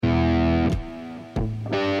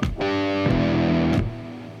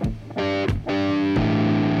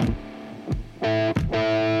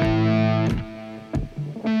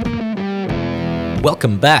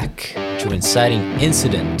Welcome back to Inciting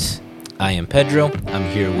Incident. I am Pedro. I'm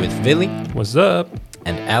here with Vili. What's up?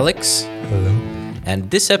 And Alex. Hello.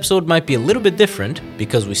 And this episode might be a little bit different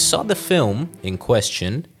because we saw the film in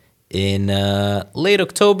question in late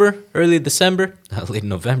October, early December, late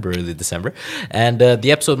November, early December. And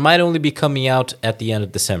the episode might only be coming out at the end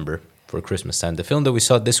of December for Christmas time. The film that we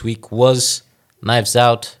saw this week was Knives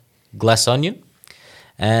Out, Glass Onion.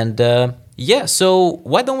 And so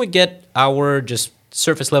why don't we get our just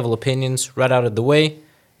surface level opinions right out of the way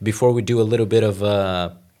before we do a little bit of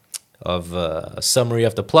a summary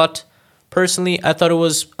of the plot. Personally, I thought it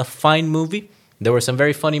was a fine movie. There were some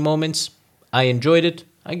very funny moments. I enjoyed it.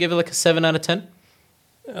 I give it like a 7 out of 10.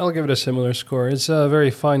 I'll give it a similar score. It's a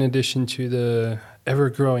very fine addition to the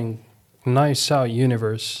ever-growing Knives Out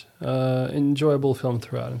universe. Enjoyable film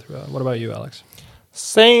throughout and throughout. What about you, Alex?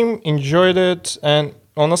 Same, enjoyed it, and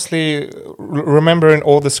honestly, remembering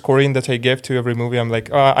all the scoring that I gave to every movie, I'm like,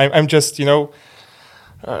 I'm just, so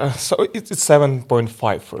it's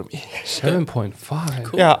 7.5 for me. 7.5?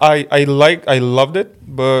 Cool. Yeah, I loved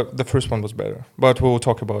it, but the first one was better. But we'll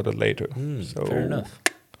talk about it later.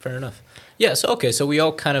 Fair enough. Yeah, so we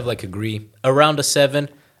all kind of like agree. Around a 7,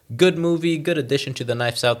 good movie, good addition to the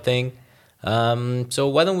Knives Out thing. So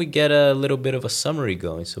why don't we get a little bit of a summary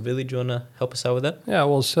going? So Vili, do you want to help us out with that? Yeah,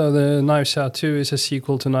 well, so the Knives Out 2 is a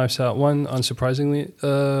sequel to Knives Out 1, unsurprisingly.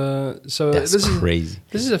 That's crazy.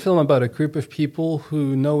 This is a film about a group of people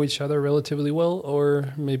who know each other relatively well,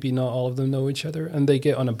 or maybe not all of them know each other, and they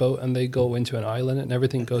get on a boat and they go into an island and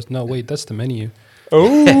everything goes, no, wait, that's the menu.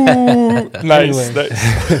 Oh, nice.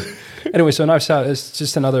 Anyway, so Knives Out is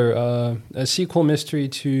just another a sequel mystery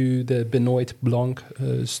to the Benoit Blanc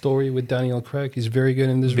story with Daniel Craig. He's very good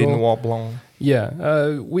in this role. Benoit Blanc. Yeah,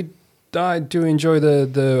 I do enjoy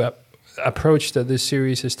the approach that this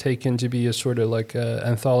series has taken to be a sort of like an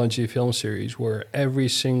anthology film series where every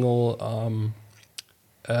single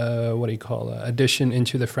addition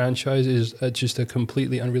into the franchise is just a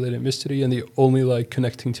completely unrelated mystery, and the only like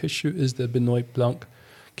connecting tissue is the Benoit Blanc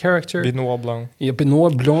character. Benoit Blanc. Yeah,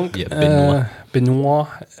 Benoit Blanc. Yeah, Benoit.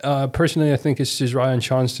 Personally, I think it's just Ryan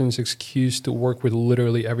Johnston's excuse to work with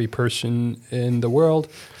literally every person in the world.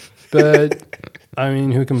 But, I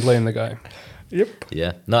mean, who can blame the guy? Yep.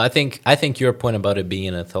 Yeah. No, I think your point about it being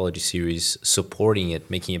an anthology series, supporting it,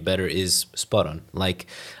 making it better is spot on. Like,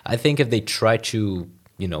 I think if they try to,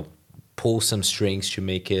 pull some strings to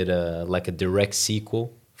make it like a direct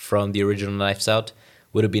sequel from the original Knives Out,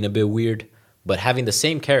 would have been a bit weird. But having the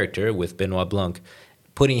same character with Benoit Blanc,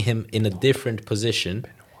 putting him in a different position,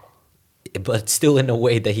 but still in a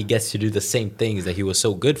way that he gets to do the same things that he was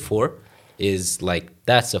so good for, is like,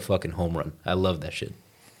 that's a fucking home run. I love that shit.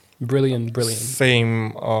 Brilliant.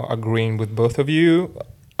 Same, agreeing with both of you.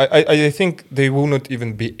 I think they will not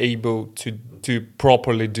even be able to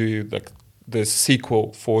properly do like the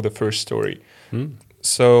sequel for the first story.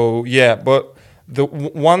 So, yeah, but the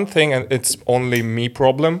one thing, and it's only me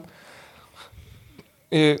problem,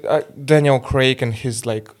 Daniel Craig and his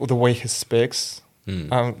like the way he speaks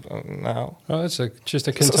now. Oh, that's just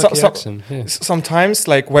a Kentucky accent. Yeah. Sometimes,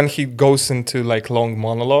 like when he goes into like long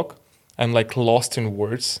monologue, I'm like lost in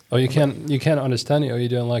words. Oh, you can't understand it, or you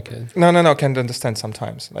don't like it? No, can't understand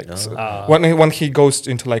sometimes. Like when he goes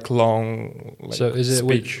into like long. Like, so is it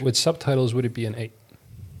speech. with subtitles? Would it be an 8?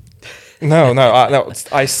 No.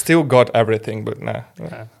 I still got everything, but nah.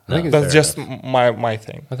 I think that's just my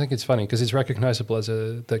thing. I think it's funny because it's recognizable as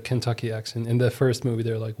the Kentucky accent. In the first movie,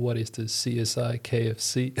 they're like, "What is the CSI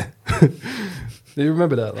KFC?" Do you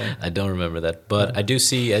remember that line? I don't remember that, but I do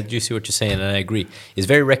see what you're saying, and I agree. It's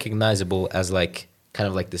very recognizable as like kind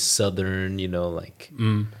of like the southern,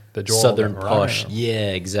 the drawl, southern posh.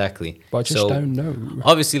 Yeah, exactly. But I just don't know.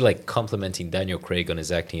 Obviously, like complimenting Daniel Craig on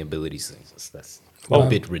his acting abilities. That's a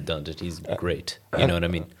bit redundant. He's great. You know what I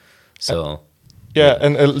mean? So. Yeah,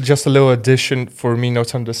 and just a little addition for me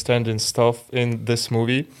not understanding stuff in this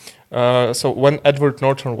movie. So when Edward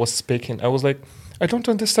Norton was speaking, I was like, I don't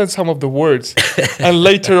understand some of the words. And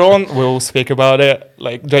later on, we'll speak about it.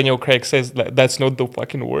 Like Daniel Craig says, that's not the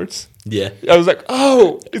fucking words. Yeah. I was like,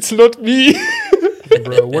 oh, it's not me.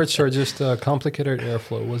 Bro, words are just complicated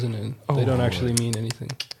airflow, wasn't it? They don't actually mean anything.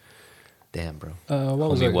 Damn, bro. What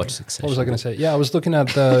was I going to say? Yeah, I was looking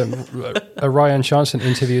at a Ryan Johnson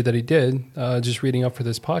interview that he did, just reading up for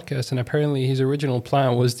this podcast, and apparently his original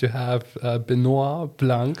plan was to have Benoit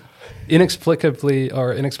Blanc inexplicably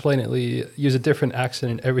or inexplainably use a different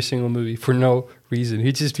accent in every single movie for no reason.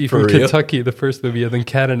 He'd just be from Kentucky the first movie and then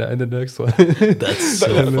Canada in the next one. That's so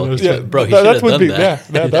fucking bro. He that would be that.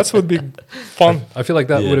 Yeah, that would be fun. I feel like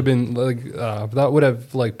that would have been like that would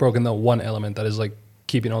have like broken that one element that is like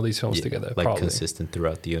keeping all these films together. Like probably. consistent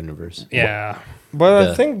throughout the universe. Yeah. But I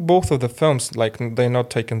think both of the films, like, they're not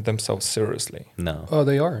taking themselves seriously. No. Oh,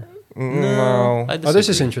 they are. No. I Oh, this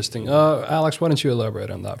is disagree. interesting. Alex, why don't you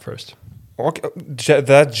elaborate on that first? Okay,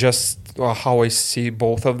 that's just how I see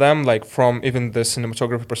both of them, like from even the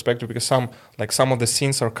cinematography perspective, because some of the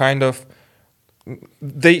scenes are kind of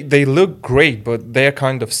they look great, but they're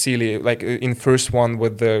kind of silly. Like in first one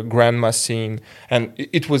with the grandma scene, and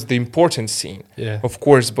it was the important scene, of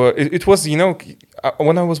course. But it was,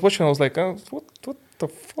 when I was watching, I was like, oh, what the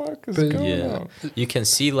fuck is going on? You can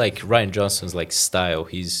see like Ryan Johnson's like style.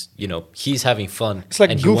 He's having fun. It's like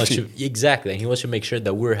and goofy. He wants to, exactly, and he wants to make sure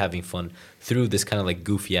that we're having fun through this kind of like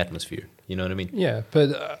goofy atmosphere. You know what I mean? Yeah, but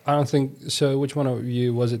I don't think so. Which one of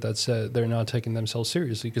you was it that said they're not taking themselves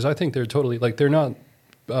seriously? Because I think they're totally like they're not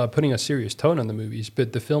putting a serious tone on the movies,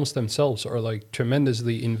 but the films themselves are like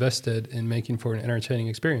tremendously invested in making for an entertaining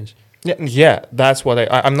experience. Yeah, that's what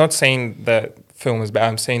I'm not saying that film is bad.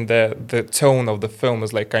 I'm saying that the tone of the film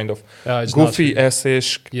is like kind of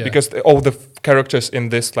goofy-ish, because all the characters in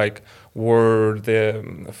this like were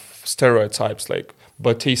the stereotypes, like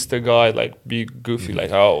Batista guy, like big goofy, like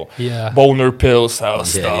boner pills,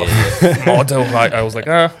 stuff, model. I was like,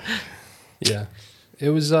 yeah, it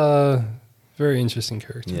was very interesting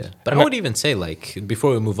character. Yeah, but I would even say, like,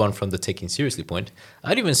 before we move on from the taking seriously point,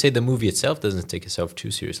 I'd even say the movie itself doesn't take itself too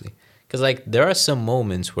seriously. Because, like, there are some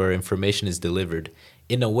moments where information is delivered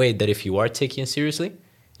in a way that if you are taking it seriously,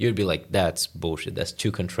 you'd be like, that's bullshit, that's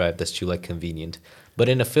too contrived, that's too, like, convenient. But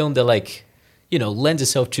in a film that, like, lends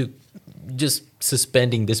itself to just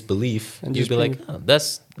suspending disbelief, and you'd be like, oh,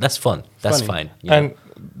 that's fun, that's fine. And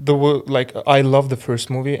I love the first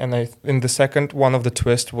movie, and in the second, one of the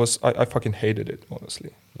twists was I fucking hated it,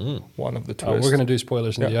 honestly. One of the twists. We're gonna do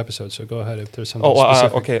spoilers in the episode, so go ahead if there's something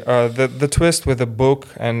specific. Okay. The twist with the book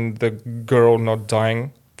and the girl not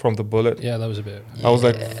dying from the bullet. Yeah, that was a bit. I was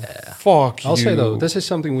like, fuck. I'll say though, this is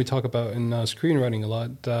something we talk about in screenwriting a lot.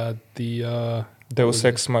 The Deus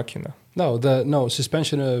Ex Machina. No,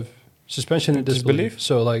 suspension of disbelief.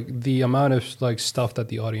 So like the amount of like stuff that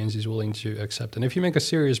the audience is willing to accept. And if you make a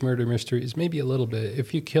serious murder mystery, it's maybe a little bit.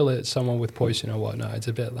 If you kill someone with poison or whatnot, it's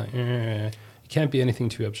a bit like it can't be anything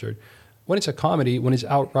too absurd. When it's a comedy, when it's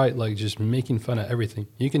outright like just making fun of everything,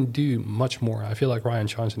 you can do much more. I feel like Ryan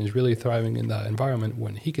Johnson is really thriving in that environment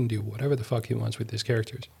when he can do whatever the fuck he wants with his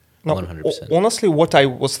characters. No, 100%. Honestly, what I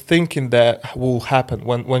was thinking that will happen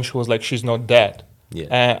when she was like, she's not dead.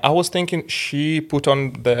 Yeah. I was thinking she put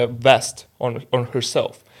on the vest on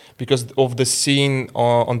herself because of the scene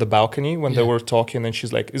on the balcony when they were talking, and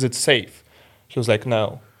she's like, is it safe? He was like,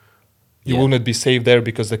 no, you will not be safe there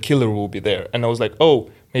because the killer will be there. And I was like, oh,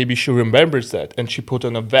 maybe she remembers that, and she put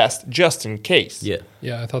on a vest just in case.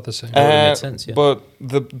 Yeah, I thought the same. That makes sense, But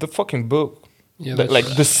the fucking book, yeah,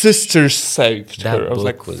 the sisters saved that her. I was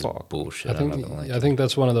like, was fuck. bullshit. I think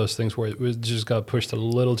that's one of those things where it just got pushed a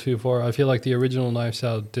little too far. I feel like the original Knives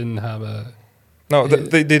Out didn't have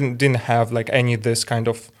they didn't have like any of this kind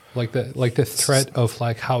of like the threat of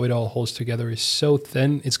like how it all holds together is so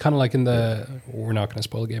thin. It's kind of like in we're not going to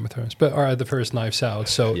spoil Game of Thrones, but the first Knives Out.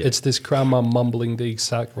 So it's this grandma mumbling the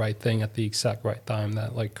exact right thing at the exact right time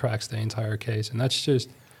that like cracks the entire case, and that's just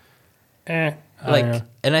and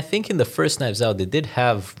I think in the first Knives Out, they did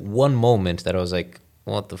have one moment that I was like,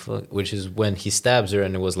 what the fuck? Which is when he stabs her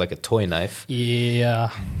and it was like a toy knife. Yeah.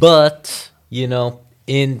 But,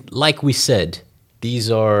 in like we said, these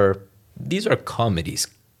are comedies.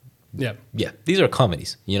 Yeah. Yeah, these are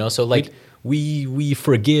comedies, so like we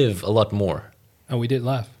forgive a lot more. And we did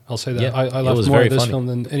laugh. I'll say that. Yeah, I laughed more at this film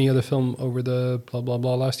than any other film over the blah blah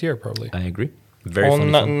blah last year, probably. I agree. Very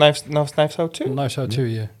funny film. Knives Out 2? Knives Out 2,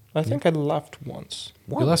 yeah. I think I laughed once.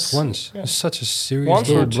 You laughed once? Yeah. It's such a serious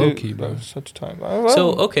low-key, bro. Such time.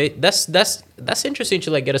 So, okay, that's interesting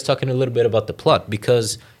to like get us talking a little bit about the plot,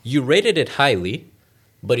 because you rated it highly,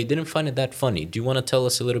 but you didn't find it that funny. Do you want to tell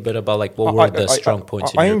us a little bit about like what were the strong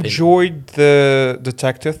points in your opinion? I enjoyed the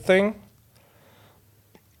detective thing,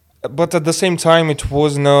 but at the same time, it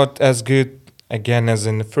was not as good, again, as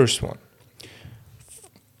in the first one.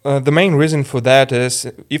 The main reason for that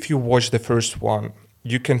is if you watch the first one,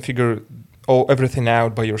 you can figure everything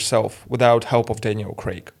out by yourself without help of Daniel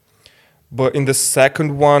Craig. But in the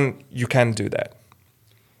second one, you can't do that.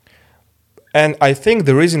 And I think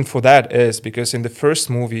the reason for that is because in the first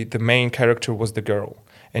movie, the main character was the girl,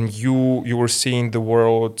 and you were seeing the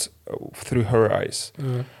world through her eyes.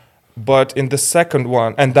 Mm. But in the second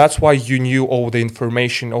one, and that's why you knew all the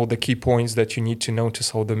information, all the key points that you need to know to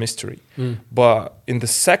solve the mystery. Mm. But in the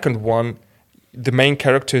second one, the main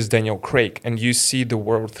character is Daniel Craig, and you see the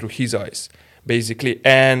world through his eyes. basically.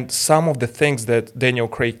 And some of the things that Daniel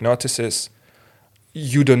Craig notices,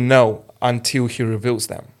 you don't know until he reveals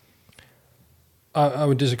them. I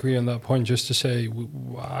would disagree on that point. Just to say,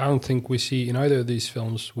 I don't think we see in either of these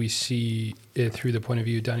films we see it through the point of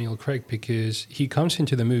view of Daniel Craig, because he comes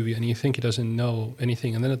into the movie and you think he doesn't know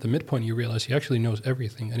anything, and then at the midpoint you realize he actually knows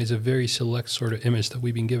everything, and it's a very select sort of image that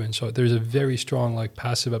we've been given. So there's a very strong like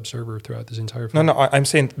passive observer throughout this entire film. No, I'm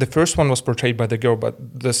saying the first one was portrayed by the girl,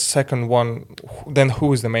 but the second one, then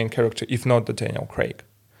who is the main character if not the Daniel Craig?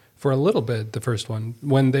 For a little bit, the first one,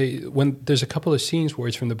 when there's a couple of scenes where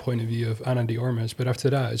it's from the point of view of Ana de Armas, but after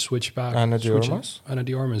that it switched back. Ana de Armas? Ana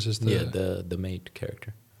de Armas is the maid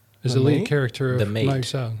character. Is the lead character the of maid.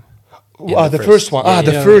 Knives Out. The first one.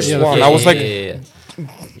 The first one. I was like...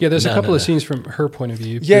 Yeah, there's a couple of scenes from her point of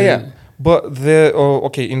view. But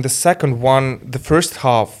in the second one, the first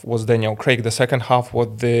half was Daniel Craig. The second half was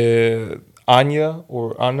the Anna,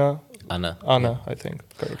 I think.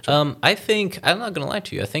 Character. I think, I'm not going to lie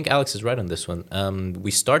to you, I think Alex is right on this one.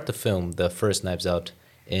 We start the film, the first Knives Out,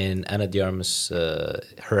 in Ana de Armas,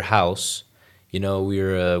 her house. You know,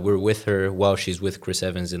 we're with her while she's with Chris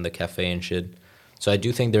Evans in the cafe and shit. So I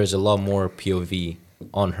do think there's a lot more POV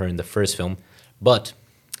on her in the first film. But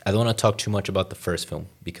I don't want to talk too much about the first film,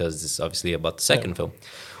 because it's obviously about the second film.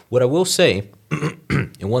 What I will say,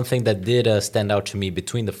 and one thing that did stand out to me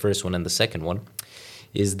between the first one and the second one,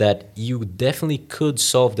 is that you definitely could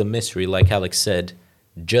solve the mystery, like Alex said,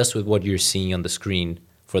 just with what you're seeing on the screen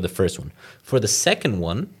for the first one. For the second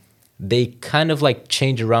one, they kind of like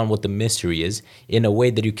change around what the mystery is in a way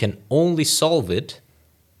that you can only solve it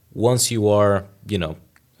once you are,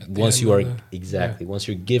 once you're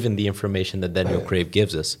given the information that Daniel Craig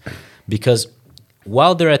gives us. Because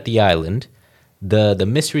while they're at the island, the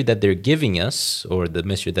mystery that they're giving us, or the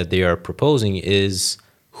mystery that they are proposing, is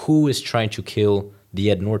who is trying to kill the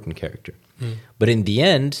Ed Norton character. But in the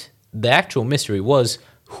end, the actual mystery was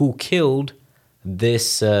who killed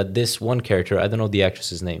this one character. I don't know the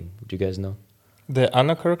actress's name. Do you guys know? The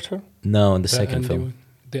Anna character? No, in the second film.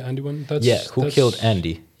 The Andy one? Who killed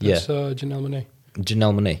Andy? That's Janelle Monáe.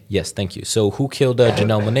 Janelle Monáe, yes, thank you. So who killed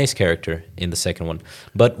Janelle Monáe's character in the second one?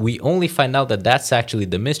 But we only find out that that's actually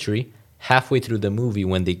the mystery halfway through the movie,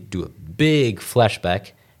 when they do a big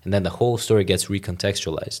flashback, and then the whole story gets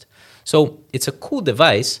recontextualized. So it's a cool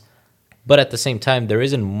device, but at the same time, there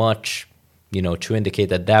isn't much, to indicate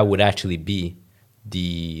that would actually be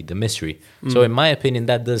the mystery. So in my opinion,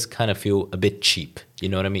 that does kind of feel a bit cheap. You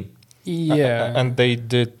know what I mean? Yeah. And they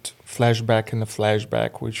did flashback in a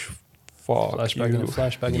flashback, which flashback and a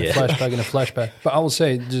flashback and a flashback and a flashback. But I will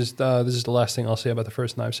say, just this is the last thing I'll say about the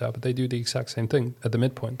first Knives Out, but they do the exact same thing at the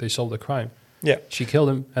midpoint. They solve the crime. Yeah, she killed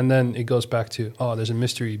him, and then it goes back to there's a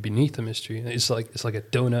mystery beneath the mystery. It's like a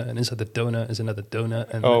donut, and inside the donut is another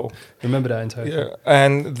donut. And remember that entire thing.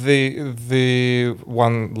 And the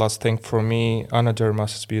one last thing for me, Ana de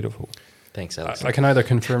Armas is beautiful. Thanks, Alex. I can neither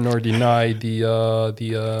confirm nor deny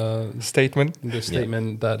the statement. The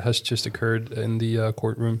statement that has just occurred in the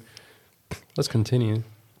courtroom. Let's continue.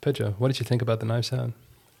 Pedro, what did you think about the Knives Out?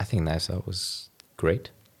 I think Knives Out was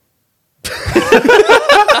great. All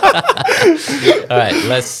right,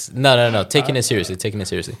 let's no. Taking it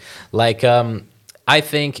seriously. Like, I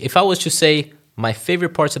think if I was to say my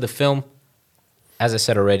favorite parts of the film, as I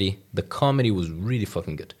said already, the comedy was really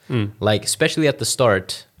fucking good. Like, especially at the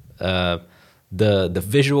start, the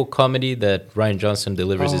visual comedy that Rian Johnson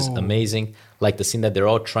delivers is amazing. Like the scene that they're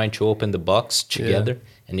all trying to open the box together,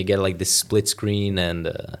 and you get like this split screen, and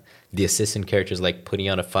the assistant characters like putting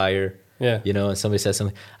out a fire. And somebody says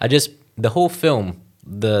something. The whole film,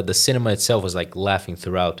 the cinema itself was like laughing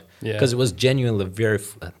throughout, because it was genuinely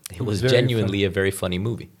a very funny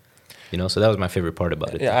movie. So that was my favorite part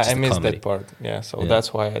about it. Yeah, I missed that part.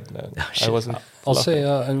 That's why I wasn't. I'll say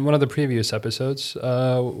in one of the previous episodes, we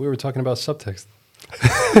were talking about subtext.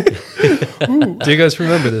 Do you guys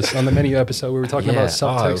remember this? On the menu episode, we were talking about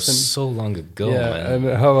subtext. It was so long ago, man.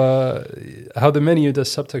 And how the menu does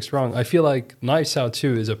subtext wrong. I feel like Knives Out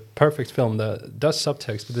 2 is a perfect film that does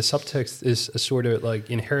subtext, but the subtext is a sort of like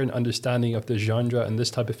inherent understanding of the genre and this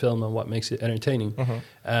type of film and what makes it entertaining.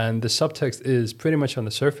 And the subtext is pretty much on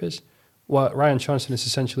the surface. What Rian Johnson is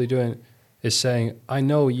essentially doing is saying, I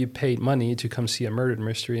know you paid money to come see a murder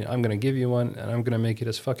mystery, and I'm going to give you one, and I'm going to make it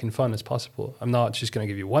as fucking fun as possible. I'm not just going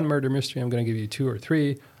to give you one murder mystery. I'm going to give you 2 or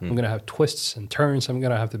 3. I'm going to have twists and turns. I'm going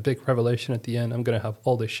to have the big revelation at the end. I'm going to have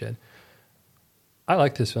all this shit. I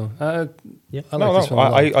like this film. I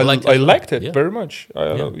liked it very much.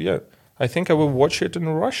 I think I will watch it in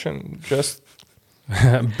Russian. Just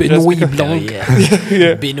Benoit Blanc.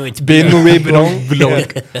 Benoit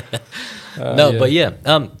Blanc. But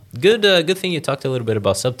Good thing you talked a little bit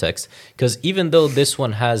about subtext, because even though this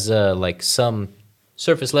one has like some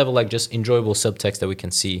surface level, like just enjoyable subtext that we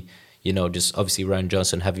can see, just obviously Rian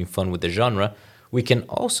Johnson having fun with the genre, we can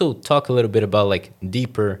also talk a little bit about like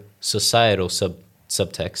deeper societal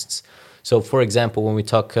subtexts. So, for example, when we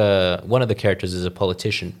talk, one of the characters is a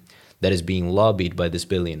politician that is being lobbied by this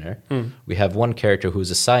billionaire. We have one character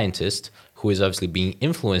who's a scientist who is obviously being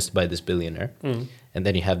influenced by this billionaire. And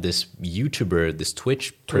then you have this YouTuber, this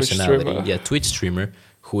Twitch personality, Twitch streamer,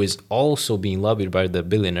 who is also being lobbied by the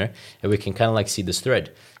billionaire. And we can kind of like see this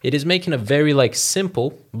thread. It is making a very like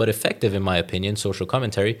simple but effective, in my opinion, social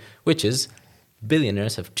commentary, which is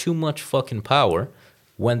billionaires have too much fucking power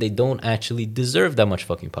when they don't actually deserve that much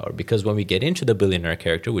fucking power. Because when we get into the billionaire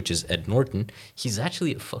character, which is Ed Norton, he's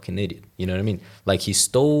actually a fucking idiot. You know what I mean? Like he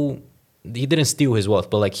didn't steal his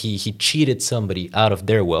wealth, but like he cheated somebody out of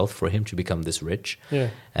their wealth for him to become this rich. Yeah.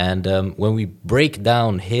 And when we break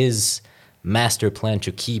down his master plan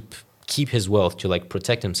to keep his wealth, to like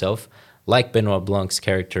protect himself, like Benoit Blanc's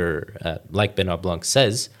character, like Benoit Blanc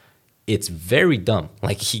says, it's very dumb.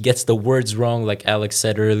 Like he gets the words wrong, like Alex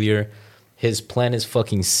said earlier. His plan is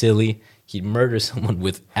fucking silly. He'd murder someone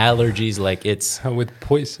with allergies, like it's with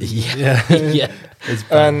poison. Yeah.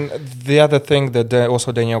 And the other thing that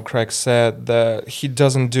also Daniel Craig said, that he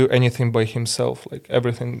doesn't do anything by himself, like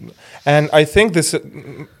everything. And I think this,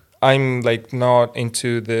 I'm like not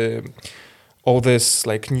into all this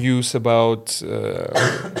like news about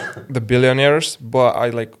the billionaires, but I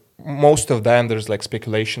like most of them. There's like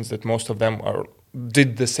speculations that most of them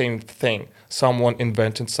did the same thing. Someone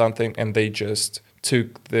invented something and they just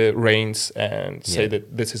took the reins and say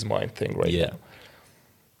that this is my thing now.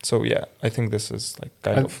 So I think this is like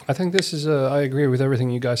I think this is I agree with everything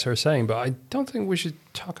you guys are saying, but I don't think we should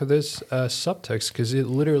talk of this subtext, because it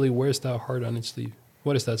literally wears that heart on its sleeve.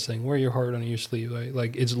 What is that saying? Wear your heart on your sleeve. Right?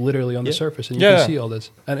 Like it's literally on the surface, and you can see all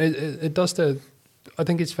this. And it does that. I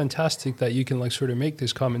think it's fantastic that you can like sort of make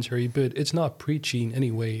this commentary, but it's not preachy in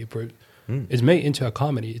any way. But it's made into a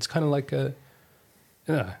comedy. It's kind of like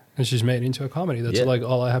it's just made into a comedy. That's like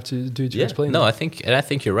all I have to do to explain. No, I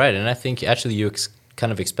think you're right, and I think actually you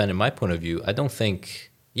kind of expanded my point of view. I don't think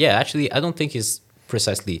it's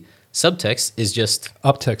precisely subtext. It's just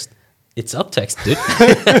uptext. It's uptext, dude.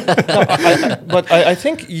 But I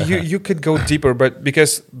think you could go deeper, but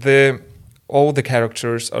because all the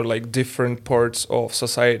characters are like different parts of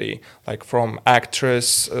society, like from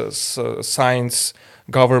actress, science,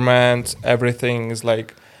 government, everything is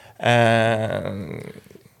like.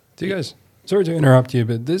 Do you guys? Sorry to interrupt you,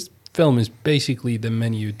 but this film is basically the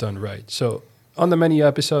menu done right. So on the menu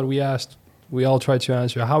episode, we all tried to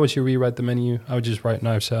answer, how would you rewrite the menu? I would just write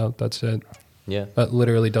Knives Out. That's it. Yeah. That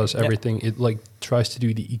literally does everything. It like tries to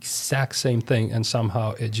do the exact same thing, and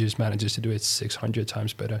somehow it just manages to do it 600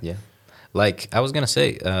 times better. Yeah. Like I was going to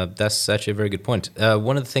say, that's actually a very good point.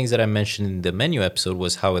 One of the things that I mentioned in the menu episode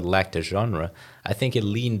was how it lacked a genre. I think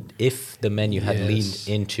if the menu had leaned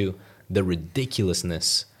into the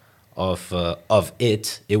ridiculousness of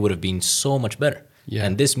it would have been so much better. Yeah.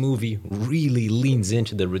 And this movie really leans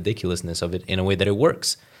into the ridiculousness of it in a way that it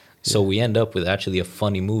works. So we end up with actually a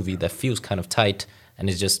funny movie that feels kind of tight, and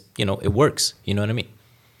it's just, it works. You know what I mean?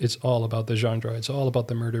 It's all about the genre. It's all about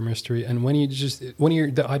the murder mystery. And when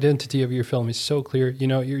the identity of your film is so clear,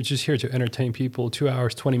 you're just here to entertain people, 2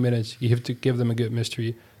 hours, 20 minutes. You have to give them a good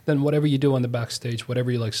mystery. Then whatever you do on the backstage,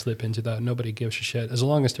 whatever you like slip into that, nobody gives a shit. As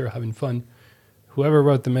long as they're having fun. Whoever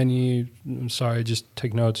wrote the menu, I'm sorry, just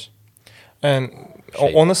take notes. And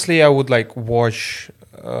honestly, I would like watch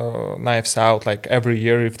Knives Out like every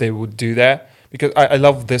year if they would do that, because I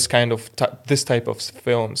love this kind of this type of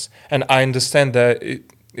films, and I understand that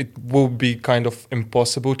it will be kind of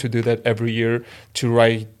impossible to do that every year, to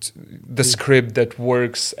write the script that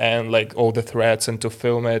works and like all the threads and to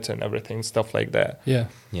film it and everything, stuff like that. Yeah.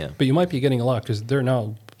 But you might be getting a lot because they're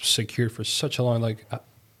now secured for such a long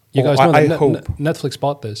you guys know that Netflix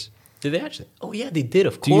bought this. Did they actually? Oh yeah, they did.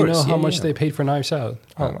 Of course. Do you know how much they paid for Knives Out?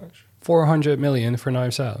 How much? $400 million for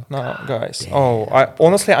Knives Out. No, guys. Damn.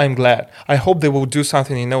 Honestly, I'm glad. I hope they will do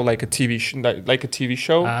something, like a TV like a TV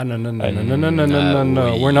show.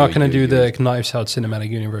 No. We're not going to do the Knives Out cinematic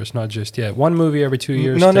universe. Not just yet. One movie every 2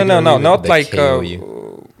 years. No. Not like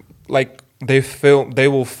like they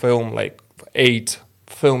will film like 8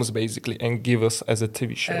 films basically and give us as a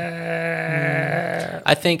TV show.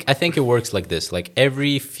 I think it works like this. Like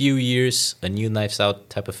every few years, a new Knives Out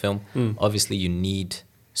type of film. Obviously, you need.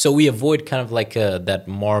 So we avoid kind of like that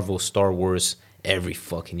Marvel, Star Wars, every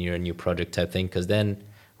fucking year a new project type thing, because then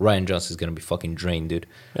Rian Johnson is gonna be fucking drained, dude.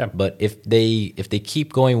 Yeah. But if they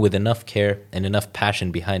keep going with enough care and enough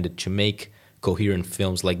passion behind it to make coherent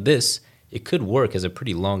films like this, it could work as a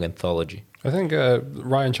pretty long anthology. I think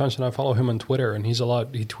Ryan Johnson, I follow him on Twitter, and he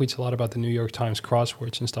tweets a lot about the New York Times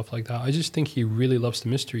crosswords and stuff like that. I just think he really loves the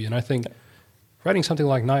mystery, and I think writing something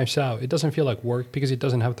like Knives Out, it doesn't feel like work because it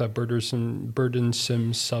doesn't have that burdensome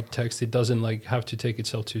subtext. It doesn't like have to take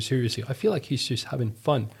itself too seriously. I feel like he's just having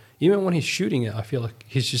fun. Even when he's shooting it, I feel like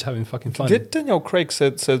he's just having fucking fun. Did Daniel Craig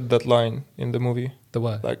said that line in the movie? The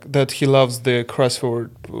what? Like that he loves the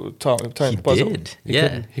crossword time puzzle. He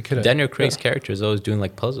did. He could. Daniel Craig's character is always doing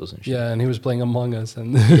like puzzles and shit. Yeah, and he was playing Among Us,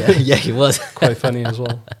 and yeah, he was quite funny as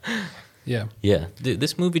well. Yeah. Yeah,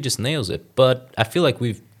 this movie just nails it. But I feel like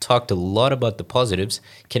we've talked a lot about the positives.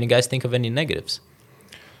 Can you guys think of any negatives?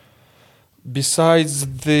 Besides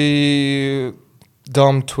the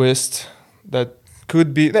dumb twist that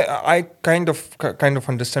could be, I kind of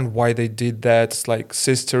understand why they did that. It's like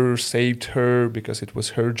sister saved her because it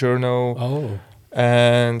was her journal. Oh.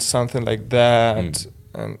 And something like that.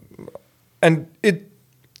 And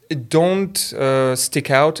it don't stick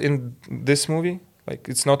out in this movie. Like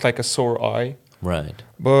it's not like a sore eye. Right.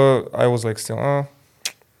 But I was like still,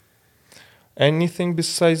 anything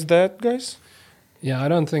besides that, guys? Yeah, I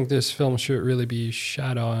don't think this film should really be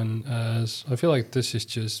shat on as... I feel like this is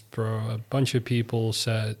just, bro, a bunch of people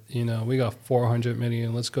said, we got 400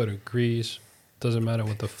 million, let's go to Greece. Doesn't matter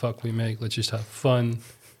what the fuck we make, let's just have fun.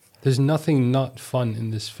 There's nothing not fun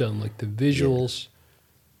in this film. Like the visuals,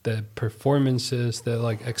 the performances, the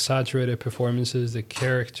like exaggerated performances, the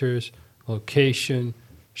characters, location,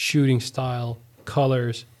 shooting style,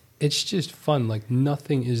 colors. It's just fun. Like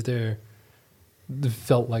nothing is there that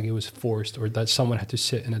felt like it was forced or that someone had to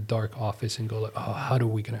sit in a dark office and go like, oh, how are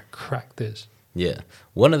we going to crack this? Yeah.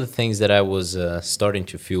 One of the things that I was starting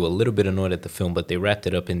to feel a little bit annoyed at the film, but they wrapped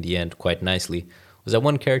it up in the end quite nicely, was that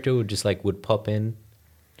one character who just like would pop in.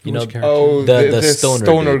 You know, the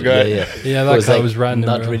stoner guy. Yeah, that guy was random.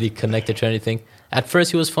 Not really connected to anything. At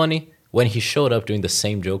first, he was funny. When he showed up doing the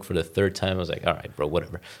same joke for the third time, I was like, all right, bro,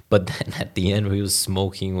 whatever. But then at the end, he was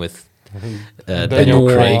smoking with Daniel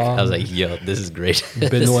Craig. I was like, yo, this is great.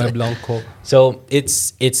 Benoit Blanc. So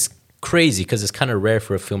it's crazy because it's kind of rare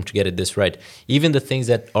for a film to get it this right. Even the things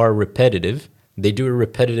that are repetitive, they do it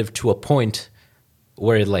repetitive to a point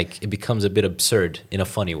where it becomes a bit absurd in a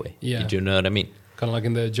funny way. Yeah. Do you know what I mean? Kind of like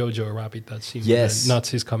in the Jojo Rabbit, that scene. Yes. Where the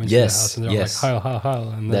Nazis come into the house and they're like, heil, heil, heil.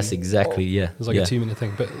 And that's exactly, It's like a 2-minute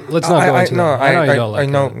thing. But let's not go into that. I know you don't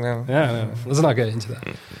like that. Yeah, let's not get into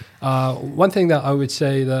that. One thing that I would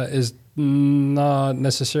say that is not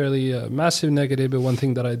necessarily a massive negative, but one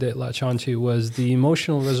thing that I did latch onto was the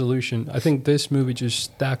emotional resolution. I think this movie just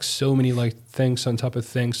stacks so many like things on top of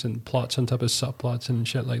things and plots on top of subplots and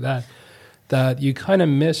shit like that, that you kind of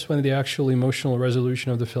miss when the actual emotional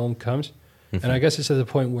resolution of the film comes. And I guess it's at the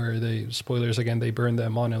point where spoilers again, they burn the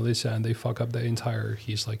Mona Lisa and they fuck up the entire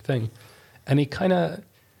He's like thing. And it kind of,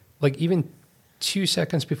 like even 2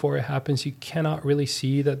 seconds before it happens, you cannot really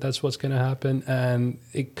see that that's what's going to happen. And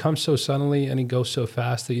it comes so suddenly and it goes so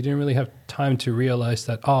fast that you didn't really have time to realize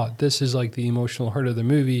that, this is like the emotional heart of the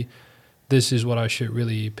movie. This is what I should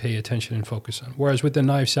really pay attention and focus on. Whereas with the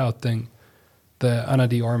Knives Out thing, the Ana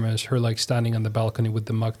de Armas, her like standing on the balcony with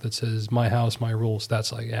the mug that says, my house, my rules.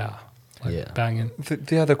 That's like, banging.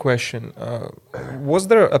 The other question, was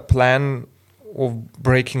there a plan of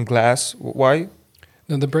breaking glass? Why?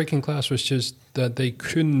 No, the breaking glass was just that they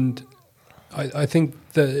couldn't. I think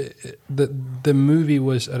the movie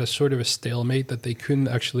was at a sort of a stalemate that they couldn't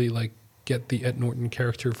actually like get the Ed Norton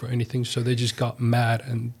character for anything, so they just got mad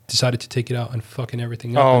and decided to take it out and fucking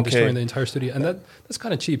everything up and destroying the entire studio, and that's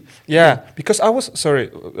kind of cheap. Yeah, because I was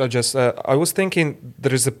thinking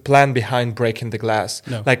there is a plan behind breaking the glass.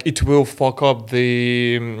 No. Like it will fuck up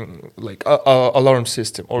the alarm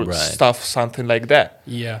system or stuff, something like that.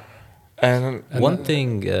 Yeah. And one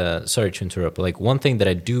thing, sorry to interrupt, like one thing that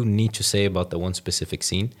I do need to say about the one specific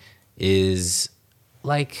scene is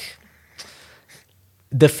like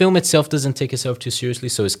the film itself doesn't take itself too seriously,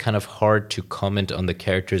 so it's kind of hard to comment on the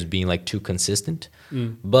characters being like too consistent.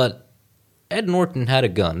 But Ed Norton had a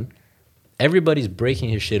gun. Everybody's breaking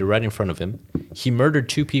his shit right in front of him. He murdered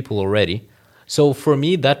 2 people already. So for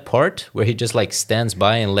me, that part where he just like stands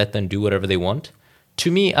by and let them do whatever they want,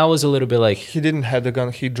 to me, I was a little bit like... He didn't have the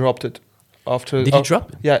gun. He dropped it. Did he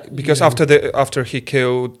drop it? Yeah, because after he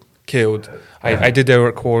killed, I did the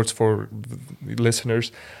records for the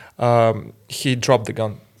listeners. He dropped the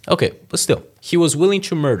gun. Okay, but still, he was willing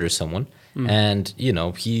to murder someone, and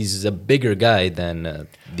he's a bigger guy than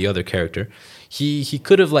the other character. He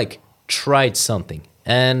could have like tried something,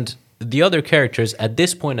 and the other characters at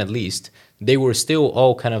this point, at least, they were still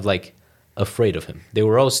all kind of like afraid of him. They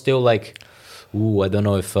were all still like, ooh, I don't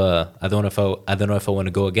know if I want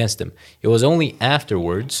to go against him. It was only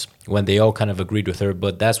afterwards when they all kind of agreed with her,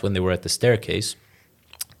 but that's when they were at the staircase.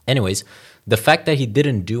 Anyways, the fact that he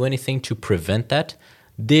didn't do anything to prevent that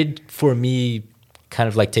did, for me, kind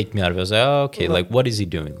of like take me out of it. I was like, oh, okay, like what is he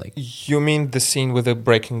doing? Like, you mean the scene with the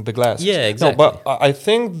breaking the glass? Yeah, exactly. No, but I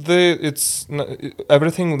think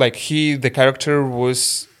everything, like the character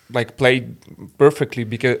was like played perfectly,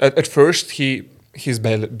 because at first he's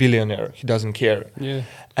billionaire, he doesn't care. Yeah.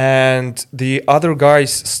 And the other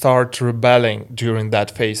guys start rebelling during that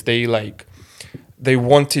phase. They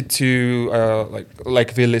wanted to,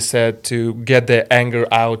 like Vili said, to get their anger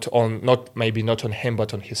out on not on him,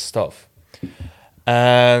 but on his stuff.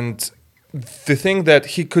 And the thing that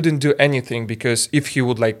he couldn't do anything, because if he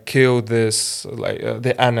would like kill this,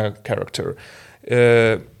 the Anna character,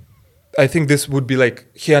 I think this would be like,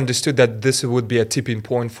 he understood that this would be a tipping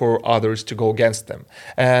point for others to go against them.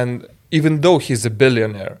 And even though he's a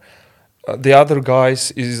billionaire, the other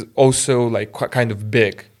guys is also like kind of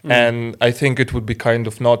big. And I think it would be kind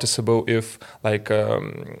of noticeable if like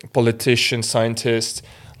politician, scientist,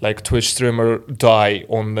 like Twitch streamer die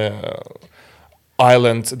on the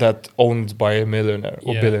island that owned by a millionaire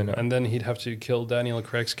or billionaire. And then he'd have to kill Daniel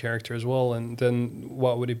Craig's character as well. And then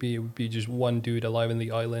what would it be? It would be just one dude alive in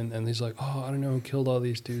the island, and he's like, oh, I don't know who killed all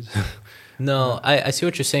these dudes. no, I see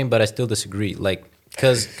what you're saying, but I still disagree. Like,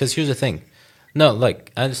 because here's the thing. No,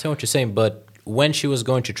 like, I understand what you're saying, but when she was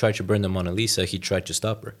going to try to burn the Mona Lisa, he tried to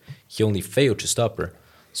stop her. He only failed to stop her.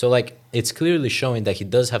 So, like, it's clearly showing that he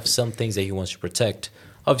does have some things that he wants to protect.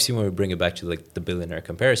 Obviously, when we bring it back to, like, the billionaire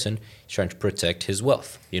comparison, he's trying to protect his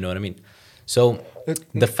wealth. You know what I mean? So,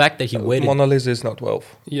 the fact that he waited... Mona Lisa is not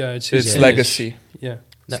wealth. Yeah, it's legacy. Yeah.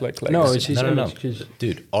 It's like legacy. No, it's his No. image.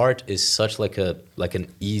 Dude, art is such like an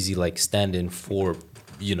easy, like, stand-in for,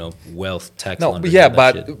 wealth, tax laundering. Yeah,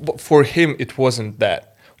 but for him, it wasn't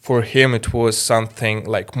that. For him, it was something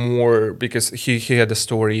like more, because he had a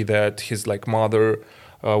story that his like mother,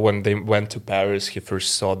 when they went to Paris, he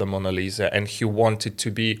first saw the Mona Lisa, and he wanted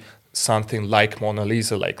to be something like Mona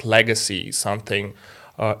Lisa, like legacy, something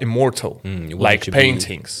immortal, like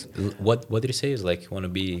paintings. What did he say? Is like you want to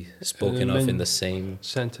be spoken of in the same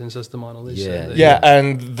sentence as the Mona Lisa. Yeah,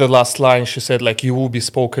 and the last line she said, like, you will be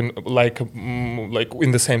spoken like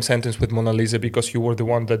in the same sentence with Mona Lisa, because you were the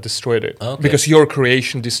one that destroyed it. Okay. Because your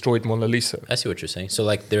creation destroyed Mona Lisa. I see what you're saying. So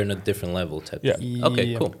like they're in a different level type. Yeah.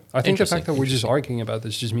 Okay, cool. I think the fact that we're just arguing about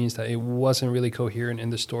this just means that it wasn't really coherent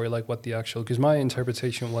in the story, like what the actual. Because my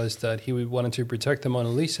interpretation was that he wanted to protect the Mona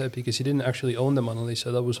Lisa because he didn't actually own the Mona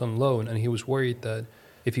Lisa. That was on loan, and he was worried that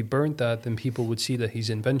if he burned that, then people would see that his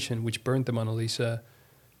invention, which burned the Mona Lisa,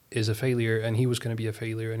 is a failure, and he was going to be a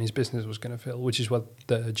failure, and his business was going to fail, which is what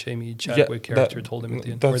the Jamie Chadwick character told him at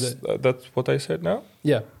the end. That's what I said now?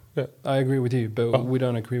 Yeah. I agree with you, but we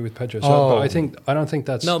don't agree with Pedro. So but I don't think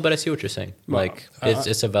that's... No, but I see what you're saying. Like,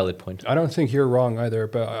 it's a valid point. I don't think you're wrong either,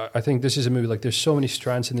 but I think this is a movie, like, there's so many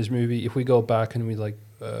strands in this movie. If we go back and we, like,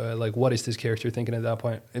 what is this character thinking at that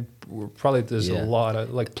point? There's a lot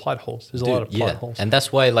of, like, plot holes. There's a lot of plot holes. And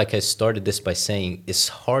that's why, like, I started this by saying it's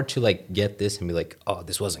hard to, like, get this and be like, oh,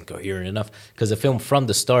 this wasn't coherent enough. Because the film from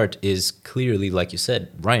the start is clearly, like you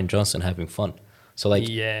said, Rian Johnson having fun. So, like,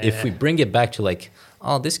 if we bring it back to, like,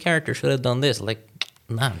 oh, this character should have done this, like,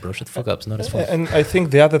 nah, bro, shut the fuck up. It's not as fun. And I think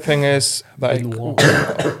the other thing is, like,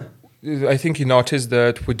 I think you notice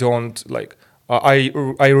that we don't, like,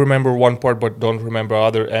 I remember one part but don't remember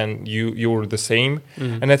other, and you were the same.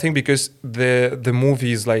 And I think because the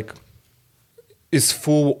movie is, like, is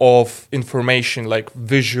full of information, like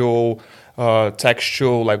visual,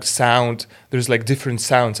 textual, like sound. There's, like, different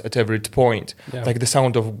sounds at every point. Like the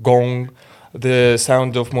sound of gong, the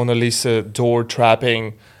sound of Mona Lisa door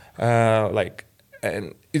trapping,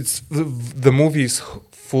 and it's the movie is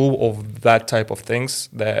full of that type of things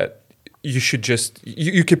that you should just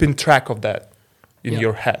you keep in track of that in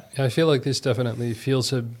your head. I feel like this definitely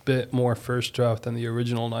feels a bit more first draft than the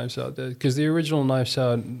original Knives Out did, because the original Knives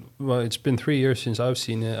Out, well, it's been 3 years since I've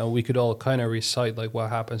seen it, and we could all kind of recite like what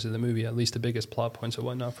happens in the movie, at least the biggest plot points and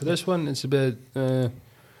whatnot. For this one, it's a bit.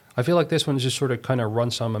 I feel like this one just sort of kind of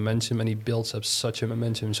runs on momentum, and he builds up such a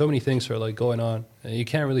momentum. So many things are like going on, and you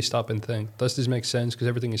can't really stop and think, does this make sense? Because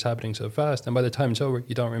everything is happening so fast, and by the time it's over,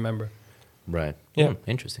 you don't remember. Right. Yeah.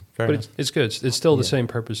 Interesting. Fair enough. It's good. It's still the same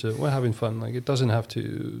purpose of we're having fun. Like, it doesn't have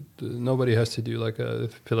to. Nobody has to do like a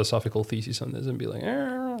philosophical thesis on this and be like,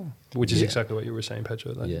 which is exactly what you were saying,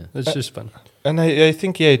 Pedro. Like, it's just fun. And I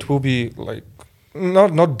think it will be like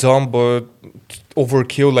not dumb, but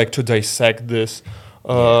overkill, like, to dissect this.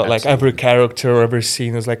 Like every character, every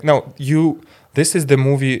scene is like, no, this is the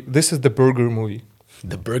movie, this is the burger movie.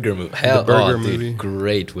 The burger movie. Hell, burger dude, movie.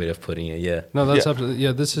 Great way of putting it. Yeah. No, that's Yeah. absolutely,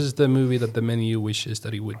 yeah. This is the movie that the menu wishes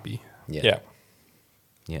that it would be. Yeah. Yeah.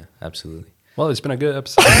 Yeah. Absolutely. Well, it's been a good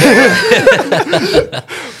episode.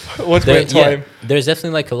 What's my time? There's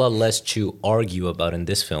definitely like a lot less to argue about in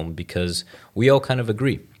this film because we all kind of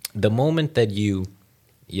agree. The moment that you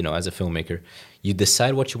know, as a filmmaker, you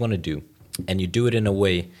decide what you want to do and you do it in a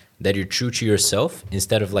way that you're true to yourself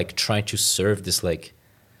instead of like trying to serve this like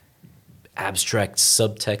abstract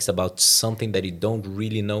subtext about something that you don't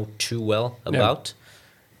really know too well about,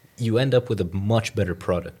 you end up with a much better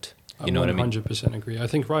product. You know what I mean? 100% agree. I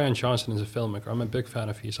think Rian Johnson is a filmmaker. I'm a big fan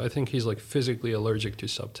of his. I think he's like physically allergic to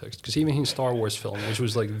subtext because even his Star Wars film, which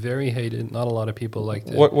was like very hated, not a lot of people liked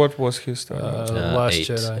it. What was his Star Wars? Last 8,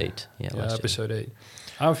 Jedi. 8. Yeah, Last Jedi. Episode 8.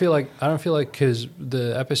 I don't feel like because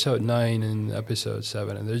the episode 9 and episode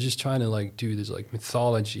 7, and they're just trying to like do this like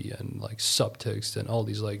mythology and like subtext and all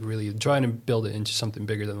these like really trying to build it into something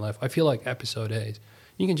bigger than life. I feel like episode 8,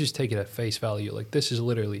 you can just take it at face value. Like this is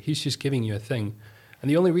literally, he's just giving you a thing. And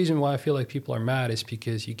the only reason why I feel like people are mad is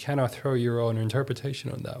because you cannot throw your own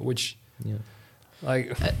interpretation on that, which,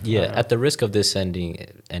 like... At the risk of this ending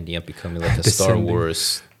up becoming like a Star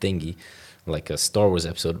Wars thingy, like a Star Wars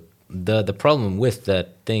episode, the problem with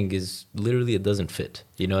that thing is literally it doesn't fit.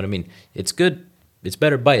 You know what I mean? It's good. It's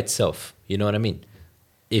better by itself. You know what I mean?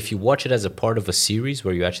 If you watch it as a part of a series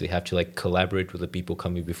where you actually have to like collaborate with the people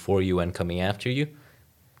coming before you and coming after you,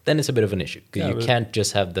 then it's a bit of an issue. Because you can't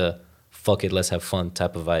just have the... fuck it, let's have fun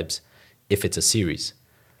type of vibes if it's a series.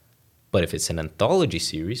 But if it's an anthology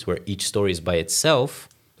series where each story is by itself,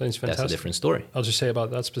 then it's fantastic. That's a different story. I'll just say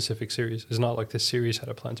about that specific series, it's not like this series had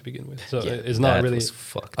a plan to begin with. So Yeah, it's not that really... was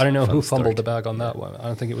fucked I don't know from who the fumbled start. the bag on that one. I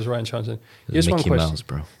don't think it was Rian Johnson. It Here's was one Mickey question. Mouse,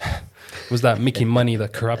 bro. Was that Mickey money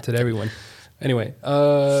that corrupted everyone? Anyway,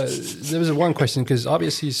 there was one question, because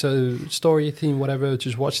obviously, so story, theme, whatever,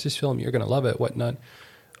 just watch this film, you're going to love it, whatnot.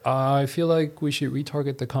 I feel like we should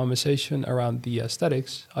retarget the conversation around the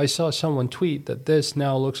aesthetics. I saw someone tweet that this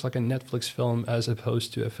now looks like a Netflix film as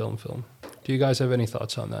opposed to a film. Do you guys have any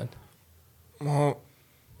thoughts on that?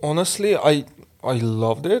 Honestly, I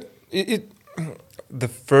loved it. It the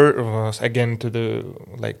first again to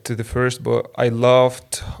the first, but I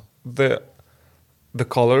loved the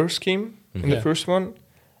color scheme in the first one,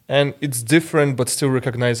 and it's different but still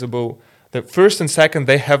recognizable. The first and second,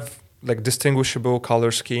 they have like distinguishable color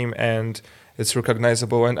scheme and it's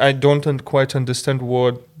recognizable, and I don't quite understand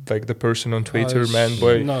what like the person on Twitter meant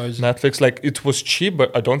by Netflix. Like it was cheap, but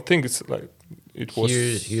I don't think it's like it was.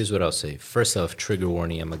 Here's what I'll say. First off, trigger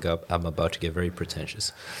warning. I'm about to get very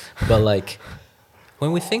pretentious, but like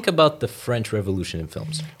when we think about the French Revolution in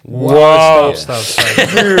films, wow, stop.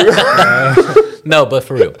 No, but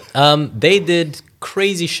for real, they did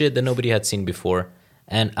crazy shit that nobody had seen before,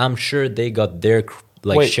 and I'm sure they got their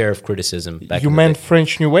share of criticism back. You meant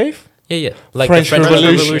French New Wave? Yeah. Like French the French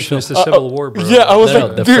Revolution is the Civil War, bro. Yeah, I was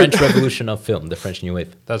the French Revolution of film, the French New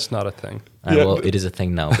Wave. That's not a thing. Well, it is a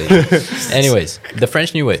thing now, baby. Anyways, the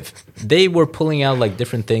French New Wave. They were pulling out like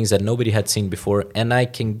different things that nobody had seen before, and I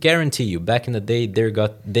can guarantee you, back in the day,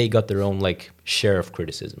 they got their own like share of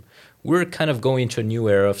criticism. We're kind of going into a new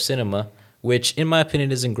era of cinema, which, in my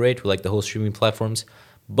opinion, isn't great with like the whole streaming platforms,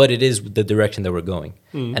 but it is the direction that we're going.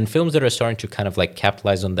 And films that are starting to kind of like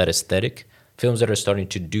capitalize on that aesthetic, films that are starting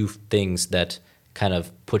to do things that kind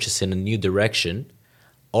of push us in a new direction,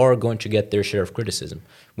 are going to get their share of criticism.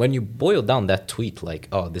 When you boil down that tweet, like,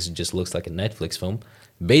 oh, this just looks like a Netflix film,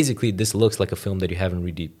 basically this looks like a film that you haven't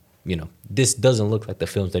really, this doesn't look like the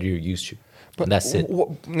films that you're used to. But that's it.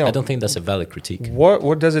 No, I don't think that's a valid critique.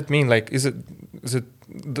 What does it mean? Like, is it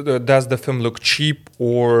does the film look cheap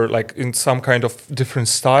or like in some kind of different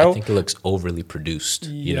style? I think it looks overly produced.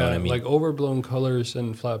 You know what I mean? Like overblown colors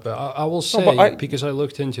and flat. But I will say, because I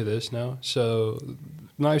looked into this now, so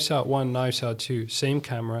Knives Out 1, Knives Out 2, same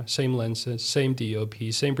camera, same lenses, same DOP,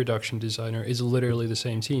 same production designer, is literally the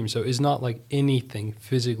same team. So it's not like anything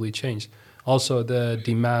physically changed. Also, the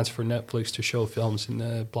demands for Netflix to show films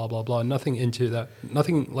and blah, blah, blah, nothing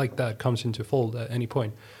like that comes into fold at any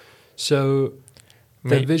point. So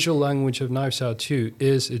the visual language of Knives Out 2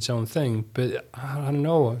 is its own thing, but I don't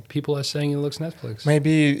know. People are saying it looks Netflix.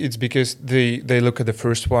 Maybe it's because they look at the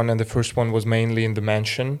first one, and the first one was mainly in the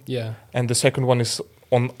mansion. Yeah. And the second one is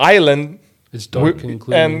on island. It's dark and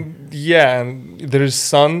gloomy. And there is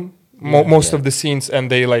sun most of the scenes, and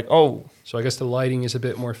they like, oh. So I guess the lighting is a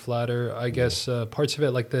bit more flatter. I guess parts of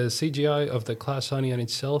it, like the CGI of the Class Onion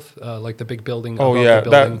itself, like the big building. Oh, above yeah. the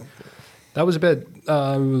building, that was a bit,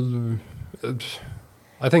 I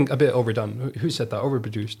think, a bit overdone. Who said that?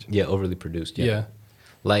 Overproduced. Yeah, overly produced. Yeah.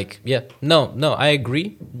 Like, yeah, no, I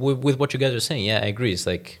agree with what you guys are saying. Yeah, I agree. It's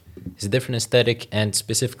like, it's a different aesthetic and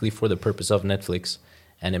specifically for the purpose of Netflix.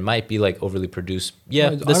 And it might be like overly produced.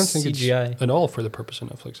 Yeah, I the don't think CGI. it's at all for the purpose of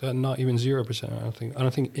Netflix. Not even 0%. I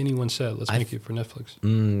don't think anyone said let's make it for Netflix.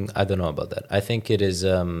 I don't know about that. I think it is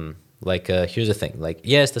like here's the thing. Like,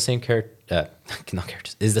 yeah, it's the same character. Not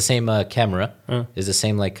characters. It's the same camera. It's the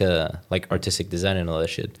same like artistic design and all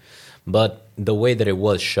that shit. But the way that it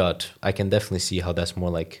was shot, I can definitely see how that's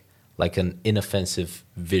more like an inoffensive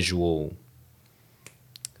visual.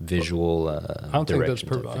 I don't think that's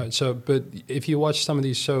perfect. So, but if you watch some of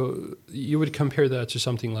these, so you would compare that to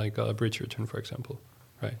something like Bridgerton, for example,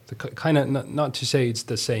 right? The kind of not to say it's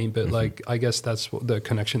the same, but like I guess that's the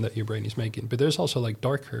connection that your brain is making. But there's also like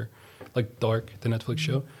Dark, the Netflix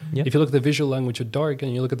show. Yeah. If you look at the visual language of Dark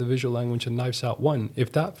and you look at the visual language of Knives Out 1,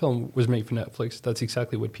 if that film was made for Netflix, that's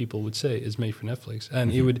exactly what people would say is made for Netflix,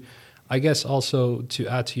 and it would. I guess also to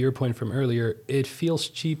add to your point from earlier, it feels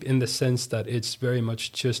cheap in the sense that it's very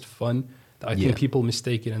much just fun. I think people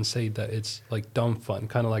mistake it and say that it's like dumb fun,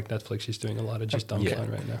 kind of like Netflix is doing a lot of just dumb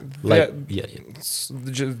fun right now. Like,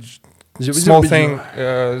 small thing,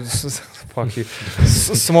 fuck you.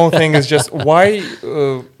 Small thing is just why,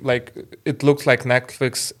 like, it looks like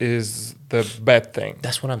Netflix is the bad thing.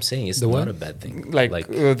 That's what I'm saying. It's not a bad thing. Like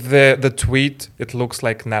the tweet, it looks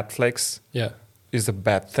like Netflix. Yeah. Is a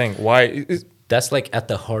bad thing. Why? That's like at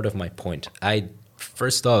the heart of my point.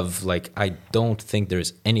 First off, like, I don't think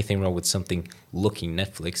there's anything wrong with something looking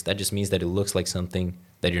Netflix. That just means that it looks like something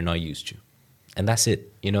that you're not used to. And that's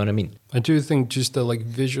it. You know what I mean? I do think just the like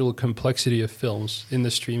visual complexity of films in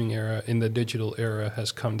the streaming era, in the digital era,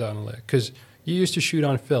 has come down a lot. Because you used to shoot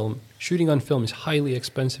on film. Shooting on film is highly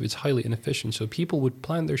expensive. It's highly inefficient. So people would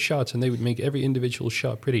plan their shots and they would make every individual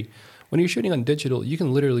shot pretty. When you're shooting on digital, you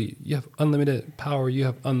have unlimited power, you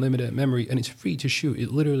have unlimited memory, and it's free to shoot.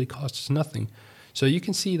 It literally costs nothing. So you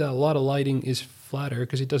can see that a lot of lighting is flatter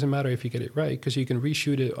because it doesn't matter if you get it right because you can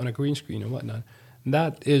reshoot it on a green screen and whatnot. And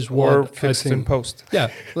that is what fixed in post.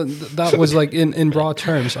 Yeah, that was like in broad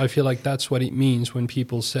terms. I feel like that's what it means when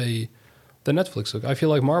people say the Netflix look. I feel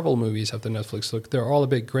like Marvel movies have the Netflix look. They're all a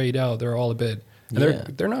bit grayed out. They're all a bit...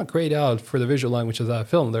 And they're not grayed out for the visual language of that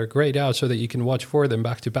film. They're grayed out so that you can watch for them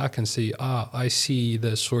back to back and see, I see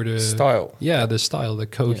the sort of... style. Yeah, the style, the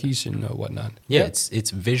cohesion or whatnot. Yeah,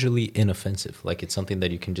 it's visually inoffensive. Like, it's something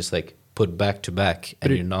that you can just, like, put back to back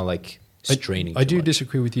and you're not, like, straining I do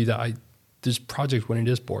disagree with you that this project, when it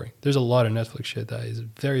is boring, there's a lot of Netflix shit that is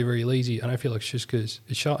very, very lazy, and I feel like it's just because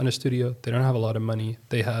it's shot in a studio, they don't have a lot of money,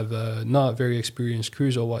 they have not very experienced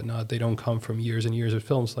crews or whatnot, they don't come from years and years of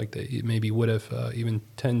films like they maybe would have even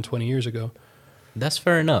 10, 20 years ago. That's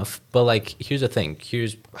fair enough, but like, here's the thing,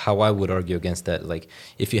 here's how I would argue against that. Like,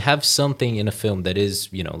 if you have something in a film that is,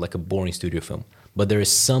 you know, like a boring studio film, but there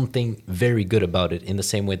is something very good about it in the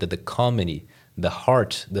same way that the comedy, the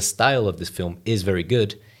heart, the style of this film is very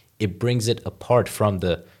good, it brings it apart from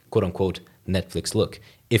the quote-unquote Netflix look.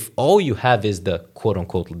 If all you have is the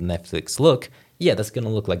quote-unquote Netflix look, yeah, that's going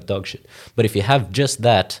to look like dog shit. But if you have just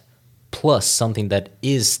that, plus something that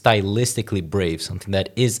is stylistically brave, something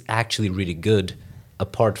that is actually really good,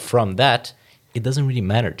 apart from that, it doesn't really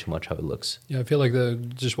matter too much how it looks. Yeah, I feel like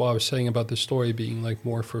just what I was saying about the story being like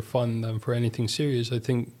more for fun than for anything serious, I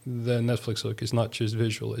think the Netflix look is not just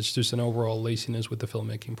visual, it's just an overall laziness with the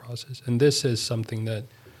filmmaking process. And this is something that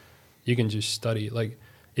you can just study. Like,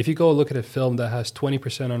 if you go look at a film that has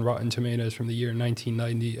 20% on Rotten Tomatoes from the year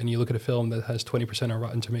 1990, and you look at a film that has 20% on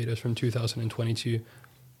Rotten Tomatoes from 2022,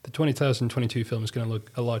 the 2022 film is going to look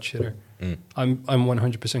a lot shitter. I'm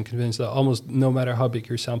 100% convinced that almost no matter how big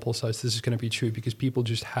your sample size, this is going to be true because people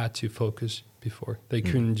just had to focus before. They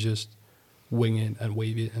couldn't just wing it and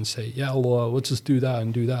wave it and say, yeah, well, let's just do that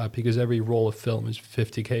and do that because every roll of film is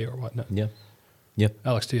 50K or whatnot. Yeah. Yeah.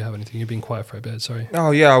 Alex, do you have anything? You've been quiet for a bit, sorry.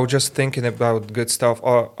 Oh, yeah, I was just thinking about good stuff.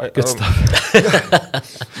 Good stuff.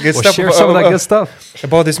 Good stuff. Share some of that good stuff.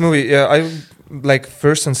 About this movie, yeah, I like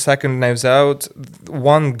first and second Knives Out.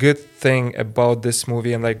 One good thing about this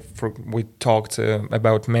movie, and like we talked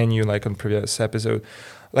about menu like on previous episode.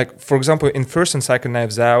 Like, for example, in first and second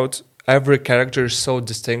Knives Out, every character is so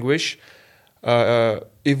distinguished.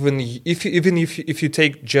 Even if you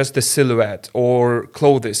take just the silhouette or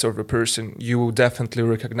clothes of a person, you will definitely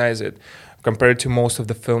recognize it. Compared to most of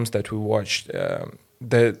the films that we watched,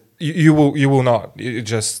 that you will not. You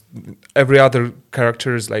just every other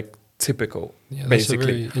character is like typical. Yeah, basically. That's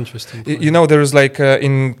a very interesting point. You know, there's like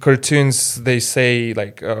in cartoons they say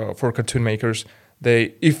like for cartoon makers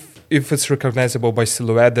if it's recognizable by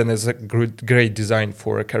silhouette, then it's a great design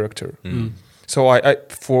for a character. So I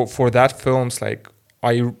for that films, like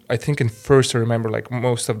I think in first I remember like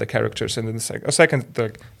most of the characters, and then second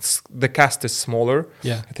the cast is smaller.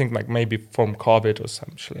 Yeah, I think like maybe from COVID or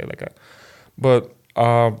something like that. But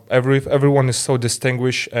everyone is so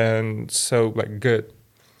distinguished and so like good.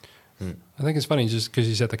 I think it's funny just because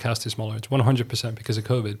you said the cast is smaller. It's 100% because of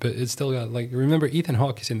COVID, but it's still got like, remember Ethan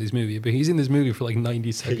Hawke is in this movie, but he's in this movie for like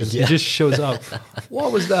 90 seconds. Yeah. He just shows up.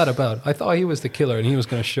 What was that about? I thought he was the killer and he was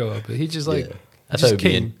going to show up, but he just like, I thought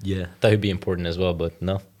it'd be important as well, but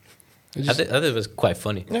no. I thought it was quite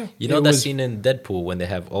funny. Yeah. You know that scene in Deadpool when they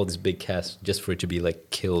have all this big cast just for it to be like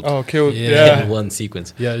killed. Oh, killed! Yeah. In one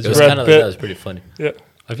sequence. Yeah, it was kind of like that was pretty funny. Yeah.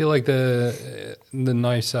 I feel like the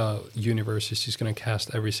Knives Out universe is just going to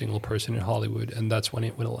cast every single person in Hollywood, and that's when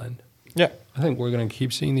it will end. Yeah. I think we're going to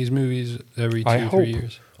keep seeing these movies every 2-3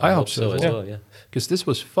 years. I hope so as well, yeah. Because this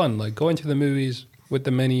was fun. Like going to the movies with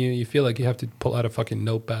the menu, you feel like you have to pull out a fucking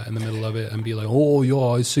notepad in the middle of it and be like, oh, yeah,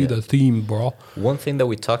 I see the theme, bro. One thing that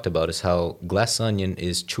we talked about is how Glass Onion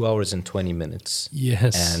is 2 hours and 20 minutes.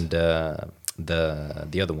 Yes. And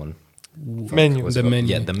the other one. Menu. The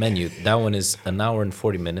menu. Yeah, the menu. That one is 1 hour and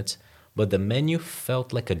 40 minutes. But the menu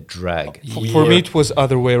felt like a drag. For me, it was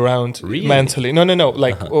other way around. Really? Mentally. No.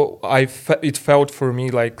 Like it felt for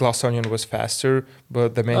me like Glass Onion was faster,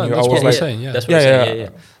 but the menu that's I was what like, I'm saying, yeah. That's what I'm saying. Yeah.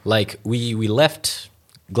 Like we left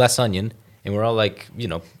Glass Onion and we're all like,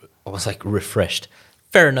 I was like refreshed.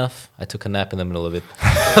 Fair enough. I took a nap in the middle of it.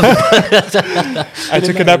 I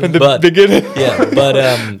took a nap in the beginning. Yeah,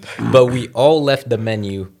 but we all left the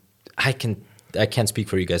menu. I can't speak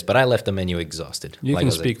for you guys, but I left the menu exhausted. You can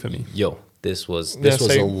speak for me. Yo, this was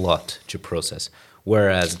a lot to process.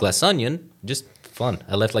 Whereas Glass Onion, just fun.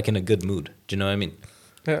 I left like in a good mood. Do you know what I mean?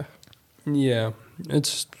 Yeah. Yeah.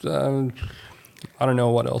 It's, I don't know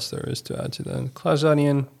what else there is to add to that. Glass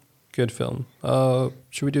Onion, good film.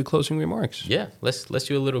 Should we do closing remarks? Yeah, let's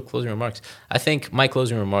do a little closing remarks. I think my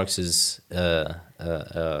closing remarks is a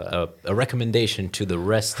recommendation to the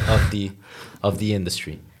rest of the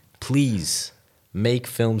industry. Please make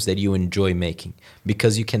films that you enjoy making,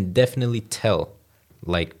 because you can definitely tell,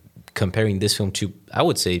 like comparing this film to, I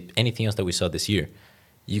would say, anything else that we saw this year,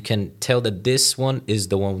 you can tell that this one is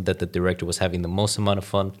the one that the director was having the most amount of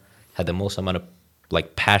fun, had the most amount of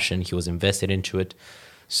like passion, he was invested into it.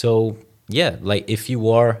 So yeah, like if you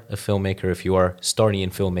are a filmmaker, if you are starting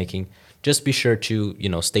in filmmaking, just be sure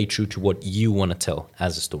to, stay true to what you want to tell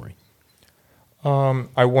as a story.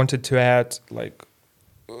 I wanted to add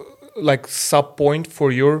like sub point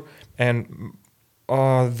for you, and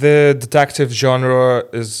the detective genre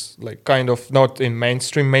is like kind of not in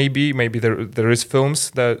mainstream. Maybe there is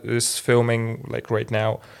films that is filming like right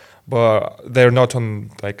now, but they're not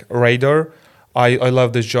on like radar. I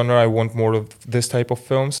love this genre. I want more of this type of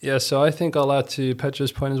films. Yeah, so I think I'll add to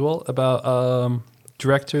Pedro's point as well about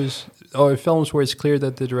directors or films where it's clear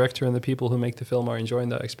that the director and the people who make the film are enjoying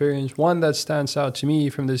that experience. One that stands out to me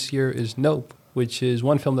from this year is Nope, which is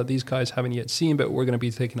one film that these guys haven't yet seen, but we're going to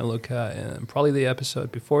be taking a look at in probably the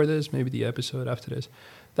episode before this, maybe the episode after this.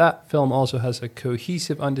 That film also has a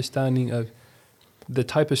cohesive understanding of the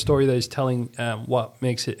type of story that it's telling, what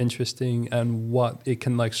makes it interesting, and what it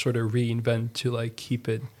can like sort of reinvent to like keep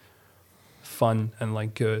it fun and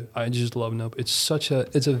like good. I just love Nope. It's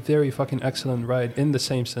a very fucking excellent ride in the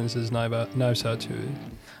same sense as Knives Out 2.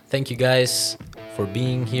 Thank you guys for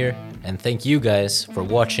being here, and thank you guys for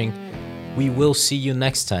watching. We will see you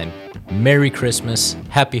next time. Merry Christmas,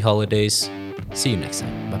 Happy Holidays. See you next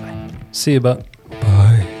time. Bye-bye. See you, bud.